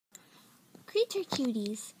Creature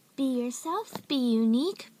Cuties, be yourself, be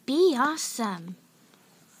unique, be awesome.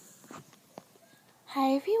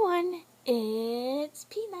 Hi everyone, it's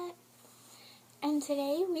Peanut. And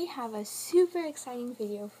today we have a super exciting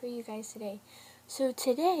video for you guys today. So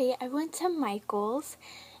today I went to Michael's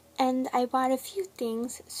and I bought a few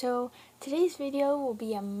things. So today's video will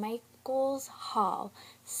be a Michael's haul.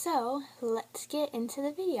 So let's get into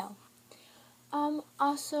the video.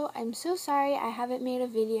 Also, I'm so sorry I haven't made a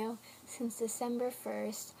video since December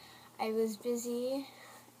 1st. I was busy,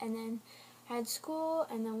 and then I had school,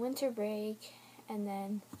 and then winter break, and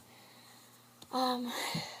then,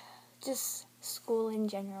 just school in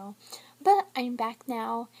general. But I'm back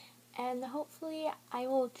now, and hopefully I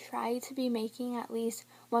will try to be making at least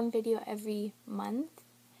one video every month,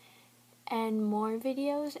 and more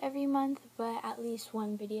videos every month, but at least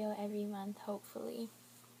one video every month, hopefully.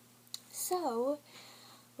 So,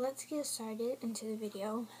 let's get started into the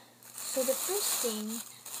video. So the first thing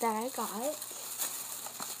that I got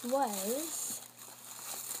was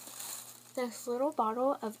this little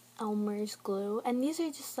bottle of Elmer's glue. And these are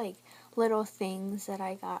just like little things that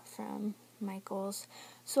I got from Michael's.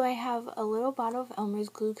 So I have a little bottle of Elmer's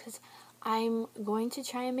glue because I'm going to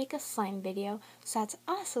try and make a slime video. So that's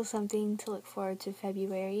also something to look forward to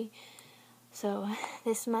February. So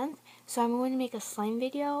this month. So I'm going to make a slime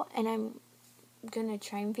video, and I'm gonna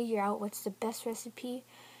try and figure out what's the best recipe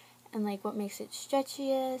and like what makes it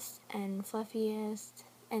stretchiest and fluffiest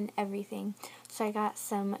and everything. So I got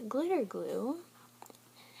some glitter glue,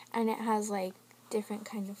 and it has like different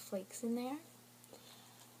kind of flakes in there.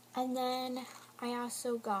 And then I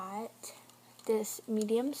also got this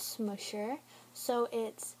medium smusher. So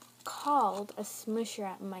it's called a smusher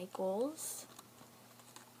at Michael's,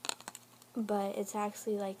 but it's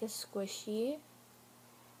actually like a squishy.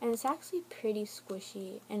 And it's actually pretty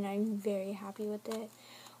squishy, and I'm very happy with it.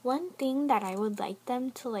 One thing that I would like them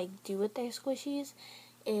to like do with their squishies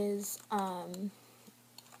is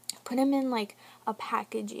put them in like a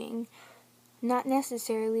packaging. Not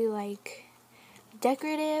necessarily like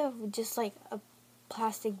decorative, just like a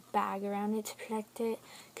plastic bag around it to protect it.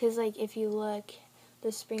 Because like if you look,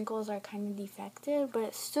 the sprinkles are kind of defective, but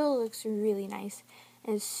it still looks really nice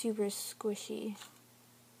and it's super squishy.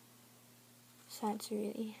 So that's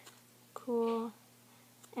really cool,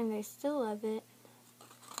 and I still love it.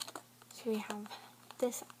 So we have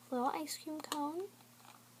this little ice cream cone,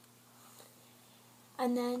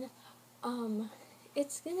 and then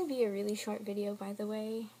it's gonna be a really short video, by the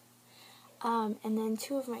way. And then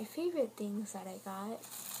two of my favorite things that I got.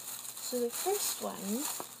 So the first one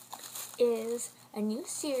is a new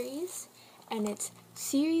series, and it's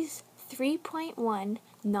series 3.1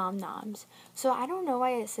 Nom Noms. So I don't know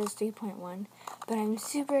why it says 3.1, but I'm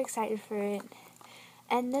super excited for it.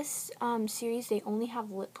 And this series, they only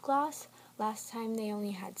have lip gloss. Last time they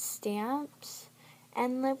only had stamps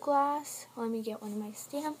and lip gloss. Let me get one of my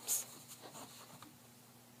stamps.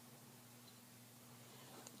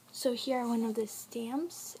 So here are one of the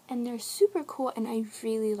stamps, and they're super cool, and I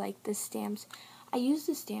really like the stamps. I use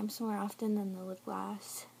the stamps more often than the lip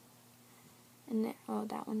gloss. And oh,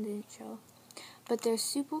 that one didn't show. But they're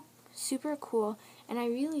super cool, and I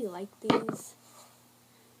really like these.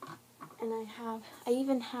 And I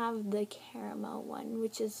even have the caramel one,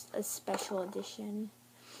 which is a special edition.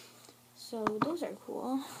 So those are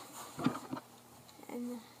cool.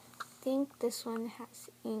 And I think this one has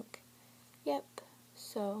ink. Yep.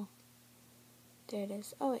 So there it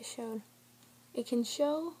is. Oh, it showed. It can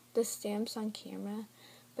show the stamps on camera,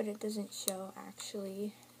 but it doesn't show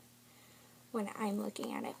actually when I'm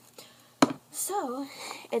looking at it. So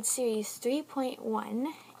it's series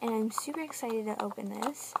 3.1, and I'm super excited to open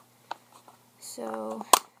this. So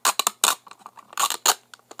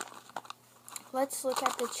let's look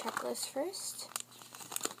at the checklist first.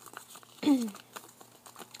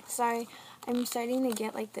 Sorry, I'm starting to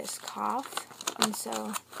get like this cough, and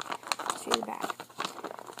so it's really bad.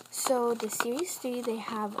 So the series 3, they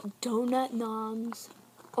have donut noms.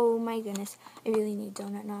 Oh my goodness, I really need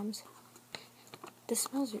donut noms.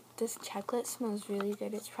 This chocolate smells really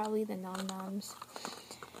good. It's probably the nom noms.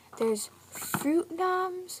 There's fruit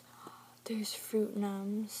noms. There's fruit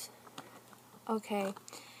noms. Okay.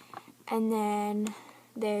 And then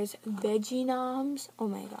there's veggie noms. Oh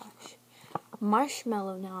my gosh.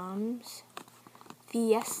 Marshmallow noms.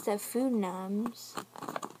 Fiesta food noms.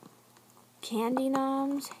 Candy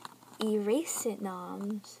noms. Erase it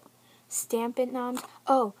noms. Stamp it noms.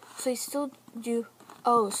 Oh, so they still do.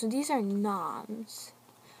 Oh, so these are noms.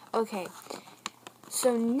 Okay.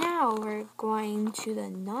 So now we're going to the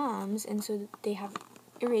noms, and so they have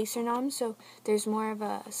eraser noms, so there's more of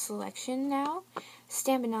a selection now.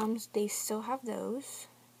 Stampin' Noms, they still have those.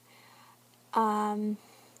 And,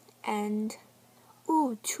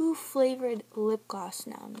 ooh, 2 flavored lip gloss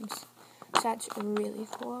Noms. So that's really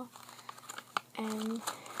cool. And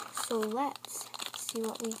so let's see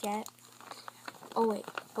what we get. Oh wait,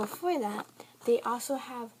 before that, they also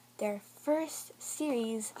have their first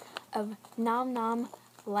series of Nom Nom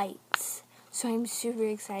Lights. So I'm super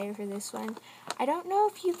excited for this one. I don't know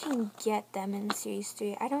if you can get them in Series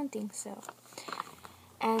 3. I don't think so.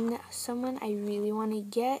 And someone I really want to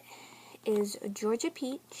get is Georgia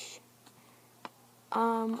Peach.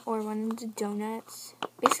 Or one of the donuts.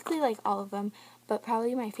 Basically like all of them. But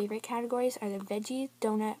probably my favorite categories are the veggie,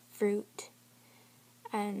 donut, fruit.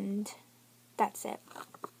 And that's it.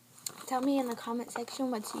 Tell me in the comment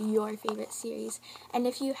section what's your favorite series. And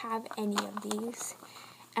if you have any of these.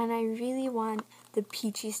 And I really want the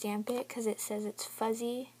Peachy Stamp It because it says it's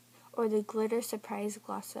fuzzy, or the Glitter Surprise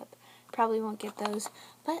Gloss Up. Probably won't get those,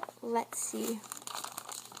 but let's see.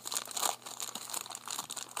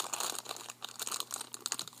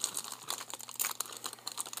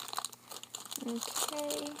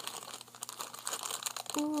 Okay.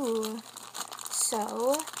 Ooh.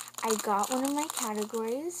 So, I got one of my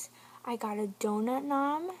categories. I got a Donut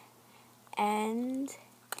Nom and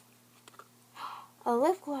a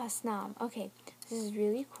lip gloss Nom. Okay, this is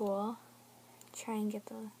really cool. Try and get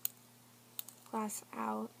the glass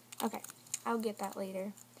out. Okay, I'll get that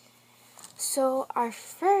later. So our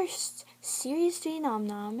first Series 3 Nom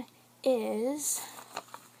Nom is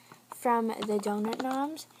from the Donut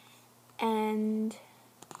Noms, and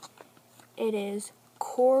it is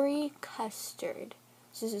Cory Custard.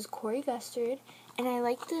 So this is Cory Custard, and I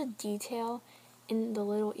like the detail in the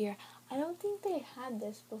little ear. I don't think they had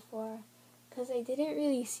this before, because I didn't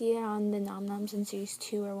really see it on the Nom Noms in Series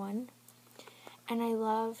 2 or 1. And I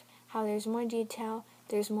love how there's more detail,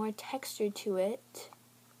 there's more texture to it.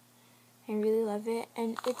 I really love it,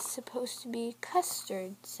 and it's supposed to be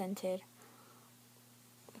custard scented.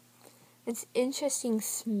 It's interesting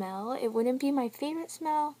smell. It wouldn't be my favorite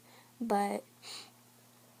smell, but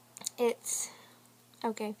it's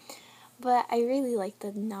okay. But I really like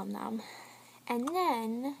the Nom Nom. And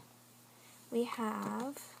then we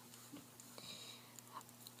have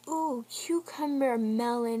Cucumber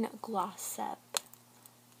Melon Gloss Up.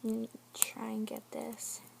 Let me try and get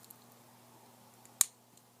this.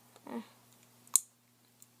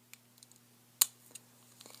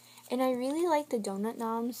 And I really like the Donut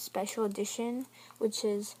Noms Special Edition, which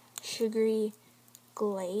is Sugary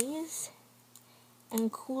Glaze and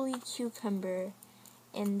Coulis Cucumber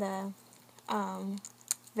in the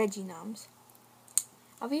Veggie Noms.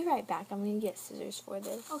 I'll be right back. I'm going to get scissors for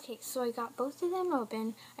this. Okay, so I got both of them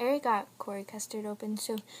open. I already got Cory Custard open.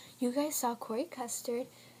 So you guys saw Cory Custard,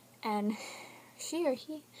 and she or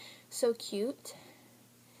he, so cute.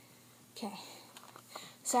 Okay.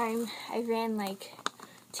 Sorry, I ran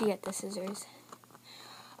to get the scissors.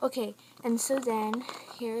 Okay, and so then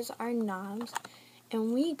here's our Noms,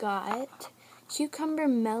 and we got Cucumber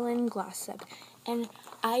Melon Gloss Up. And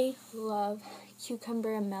I love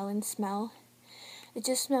cucumber and melon smell. It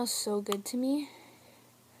just smells so good to me.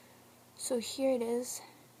 So here it is.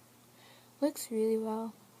 Looks really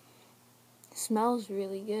well. Smells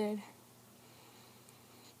really good.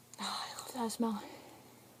 Oh, I love that smell.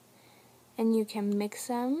 And you can mix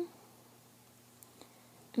them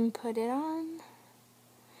and put it on.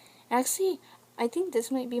 Actually, I think this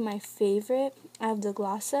might be my favorite out of the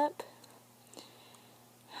Gloss Up.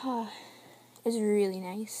 It's really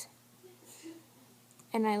nice.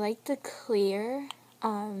 And I like the clear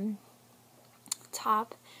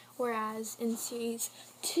top, whereas in Series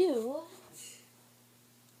 2,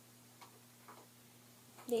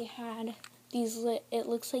 they had these, it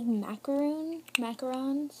looks like macarons,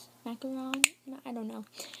 I don't know.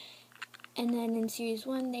 And then in Series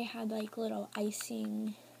 1, they had little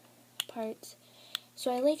icing parts.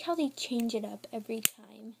 So I like how they change it up every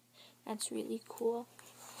time. That's really cool.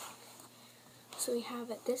 So we have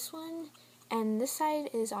this one, and this side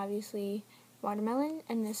is obviously watermelon,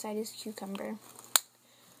 and this side is cucumber.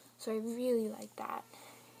 So I really like that.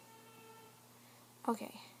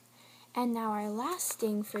 Okay, and now our last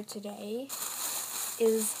thing for today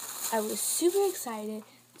is, I was super excited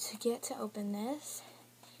to get to open this,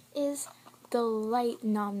 is the light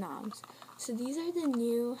Nom Noms. So these are the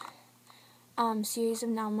new series of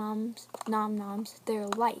Nom Noms. They're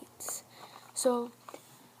lights. So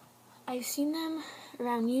I've seen them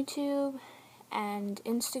around YouTube and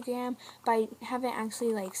Instagram, but I haven't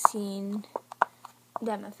actually seen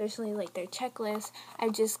them officially, their checklist.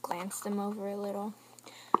 I've just glanced them over a little.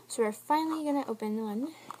 So we're finally gonna open one,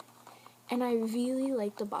 And I really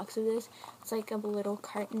like the box of this. It's like a little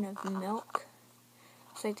carton of milk.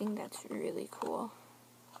 So I think that's really cool.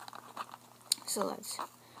 So let's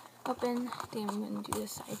open. I think I'm going to do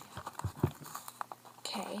this side.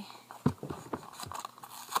 Okay.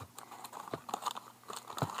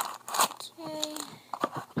 Okay.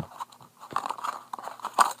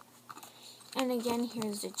 And again,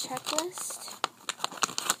 here's the checklist.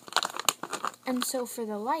 And so for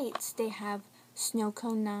the lights, they have snow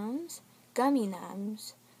cone Noms, gummy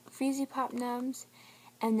Noms, Freezy Pop Noms,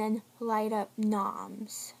 and then light up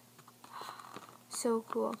Noms. So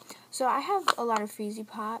cool. So I have a lot of Freezy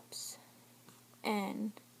Pops,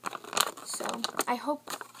 and so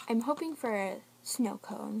I'm hoping for a snow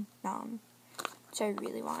cone Nom, which I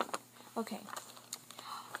really want. Okay.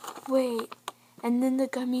 Wait, and then the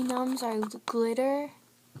gummy Noms are glitter.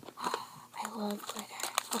 I love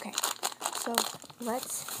glitter. Okay, so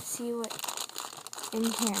let's see what's in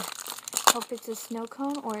here. Hope it's a snow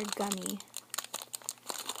cone or a gummy.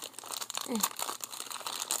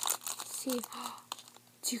 See,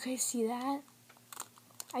 do you guys see that?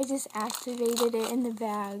 I just activated it in the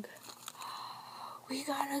bag. We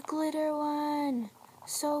got a glitter one.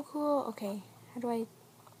 So cool. Okay, how do I...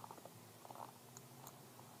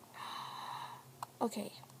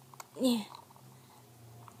 Okay. Yeah.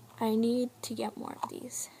 I need to get more of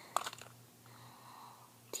these.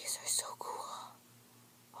 These are so cool.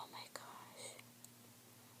 Oh my gosh.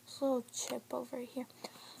 This little chip over here.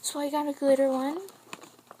 So I got a glitter one.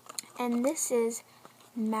 And this is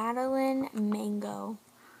Madeline Mango.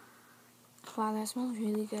 Wow, that smells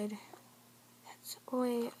really good. That's...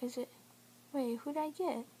 Wait, is it... Wait, who did I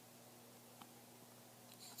get?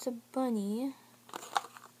 It's a bunny.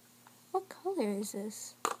 What color is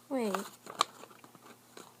this? Wait.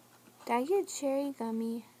 Did I get cherry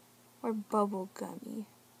gummy or bubble gummy?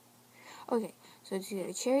 Okay, so it's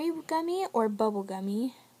either cherry gummy or bubble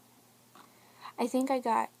gummy. I think I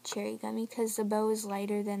got cherry gummy because the bow is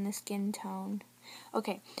lighter than the skin tone.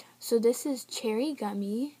 Okay, so this is cherry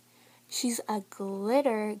gummy. She's a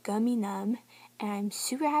glitter gummy Nom, and I'm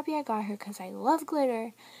super happy I got her because I love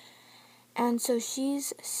glitter. And so she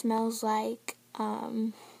smells like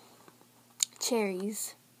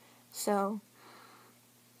cherries. So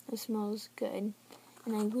it smells good.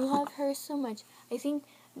 And I love her so much. I think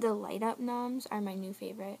the light up Noms are my new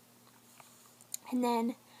favorite. And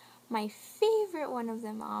then my favorite one of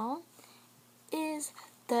them all is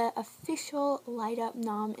the official light up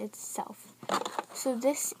Nom itself. So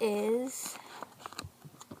this is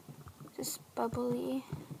just bubbly.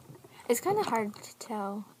 It's kind of hard to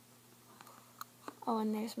tell. Oh,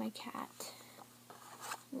 and there's my cat.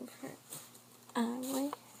 Move her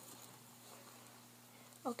away.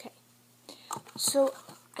 Okay. So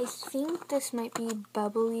I think this might be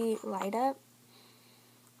bubbly light up.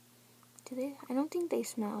 Do they? I don't think they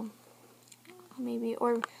smell. Maybe,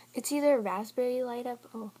 or it's either raspberry light up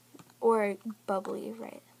or bubbly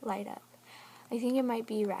light up. I think it might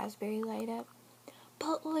be raspberry light up.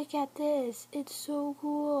 But look at this. It's so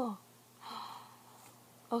cool.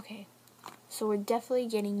 Okay. So we're definitely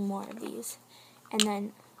getting more of these. And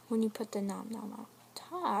then when you put the Nom Nom on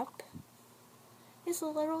top, is a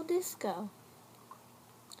little disco.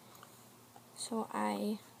 So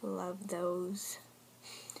I love those.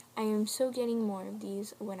 I am so getting more of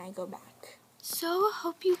these when I go back. So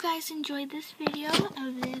hope you guys enjoyed this video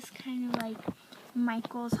of this kind of like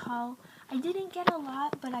Michael's haul. I didn't get a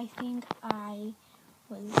lot, but I think I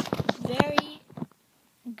was very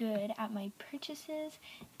good at my purchases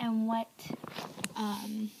and what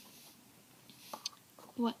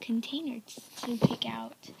containers to pick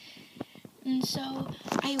out. And so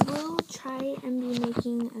I will try and be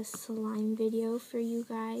making a slime video for you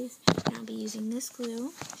guys. And I'll be using this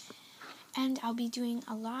glue. And I'll be doing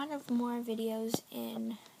a lot of more videos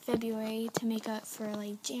in February to make up for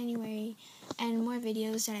like January and more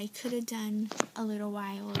videos that I could have done a little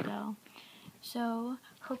while ago. So,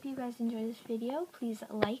 hope you guys enjoy this video. Please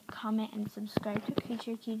like, comment, and subscribe to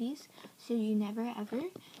Creature Cuties so you never ever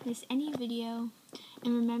miss any video.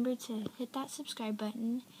 And remember to hit that subscribe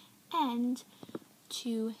button and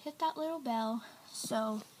to hit that little bell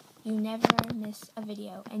so you never miss a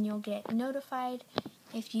video and you'll get notified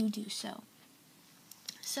if you do so.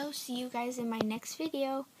 So, see you guys in my next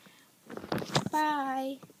video.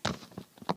 Bye!